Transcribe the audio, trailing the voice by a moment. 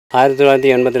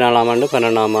1984ஆம் ஆண்டு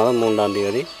 12ஆம் மாதம் 3ஆம்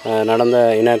தேதி நடந்த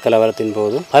இனக்கலவரத்தின்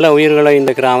போது பல உயிர்களை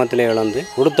இந்த கிராமத்திலே இழந்து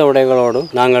உடுத்த உடைகளோடு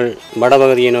நாங்கள்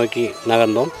வடபகுதியை நோக்கி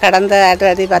நகர்ந்தோம். கடந்த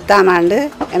 2010ஆம் ஆண்டு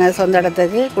எனது சொந்த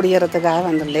இடத்துக்கு குடியேறத்துக்காக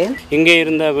வந்துள்ளேன். இங்கே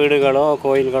இருந்த வீடுகளோ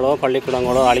கோயில்களோ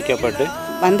பள்ளிக்கூடங்களோ அழிக்கப்பட்டு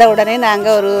வந்த உடனே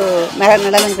நாங்கள் ஒரு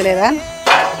நிலமங்களே தான்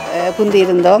குந்தி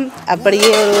இருந்தோம். அப்படியே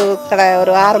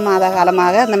ஒரு 6 மாத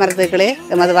காலமாக அந்த மரத்துக்களே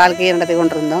எமது வாழ்க்கையை நடத்தி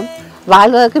கொண்டிருந்தோம்.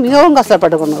 வாழ்வதற்கு மிகவும்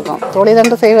கஷ்டப்பட்டு கொண்டிருக்கோம்.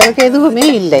 தொழிலன்று செய்வதற்கு எதுவுமே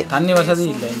இல்லை. தண்ணி வசதி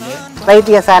இல்லை,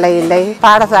 வைத்தியசாலை இல்லை,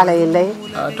 பாடசாலை இல்லை,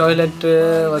 டாய்லெட்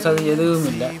வசதி எதுவும்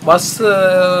இல்லை. பஸ்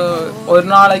ஒரு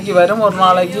நாளைக்கு வரும், ஒரு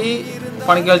நாளைக்கு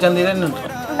பணிக்கால் சந்தையில்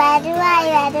நின்றோம். வருவாய்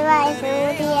வருவாய்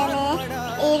சூரியனே,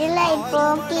 இருளை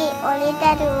போக்கி ஒளி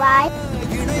தருவாய்.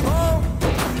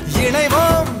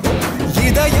 இணைவோம்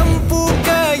இதயம் பூக்க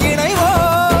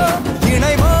இணைவோம்,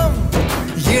 இணைவோம்.